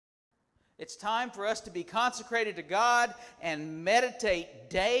It's time for us to be consecrated to God and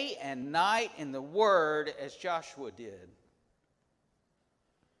meditate day and night in the Word as Joshua did.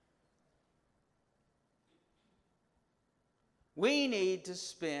 We need to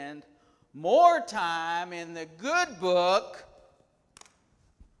spend more time in the good book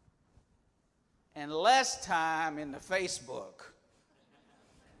and less time in the Facebook.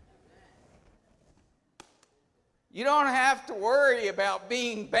 You don't have to worry about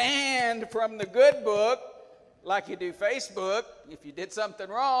being banned from the good book like you do Facebook if you did something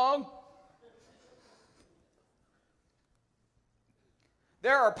wrong.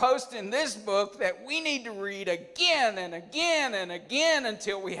 There are posts in this book that we need to read again and again and again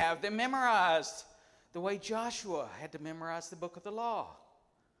until we have them memorized, the way Joshua had to memorize the book of the law.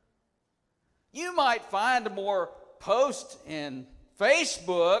 You might find more posts in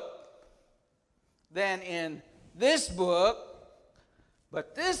Facebook than in this book,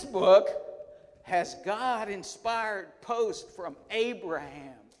 but this book has God-inspired posts from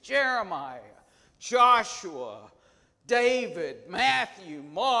Abraham, Jeremiah, Joshua, David, Matthew,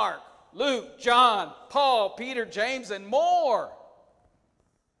 Mark, Luke, John, Paul, Peter, James, and more.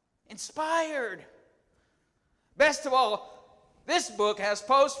 Inspired. Best of all, this book has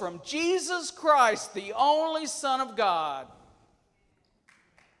posts from Jesus Christ, the only Son of God.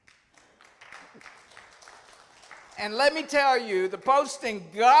 And let me tell you, the posts in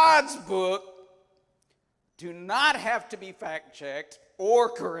God's book do not have to be fact-checked or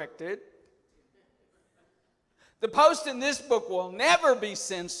corrected. The posts in this book will never be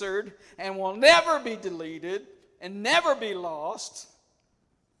censored and will never be deleted and never be lost.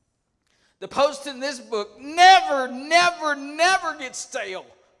 The posts in this book never get stale.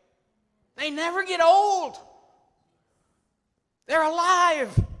 They never get old. They're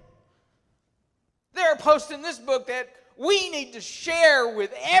alive. There are posts in this book that we need to share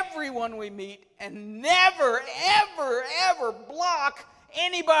with everyone we meet and never, ever block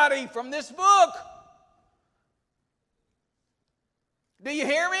anybody from this book. Do you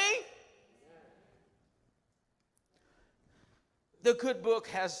hear me? The good book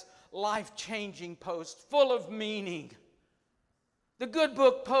has life-changing posts full of meaning. The good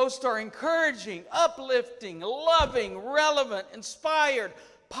book posts are encouraging, uplifting, loving, relevant, inspired,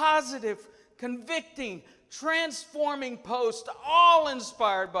 positive, convicting, transforming posts, all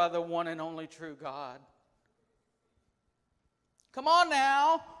inspired by the one and only true God. Come on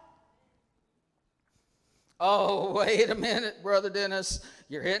now. Oh, wait a minute, Brother Dennis.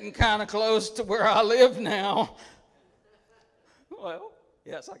 You're hitting kind of close to where I live now. Well,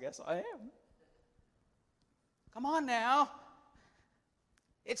 yes, I guess I am. Come on now.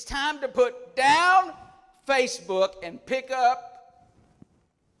 It's time to put down Facebook and pick up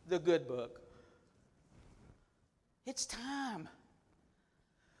the good book. It's time.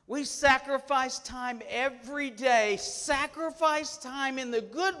 We sacrifice time every day. Sacrifice time in the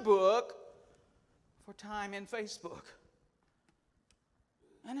good book for time in Facebook.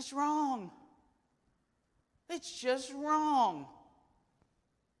 And it's wrong. It's just wrong.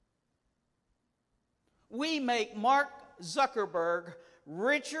 We make Mark Zuckerberg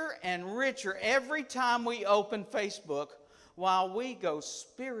richer and richer every time we open Facebook, while we go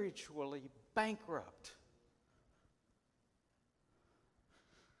spiritually bankrupt.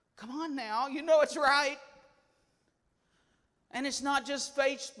 Come on now, you know it's right. And it's not just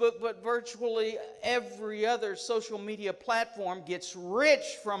Facebook, but virtually every other social media platform gets rich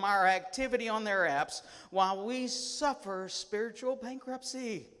from our activity on their apps, while we suffer spiritual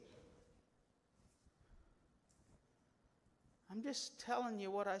bankruptcy. I'm just telling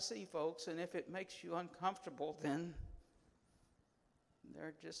you what I see, folks, and if it makes you uncomfortable, then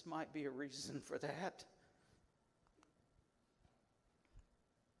there just might be a reason for that.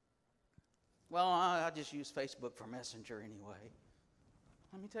 Well, I just use Facebook for Messenger anyway.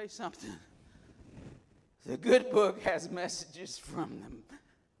 Let me tell you something. The good book has messages from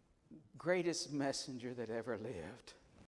the greatest messenger that ever lived.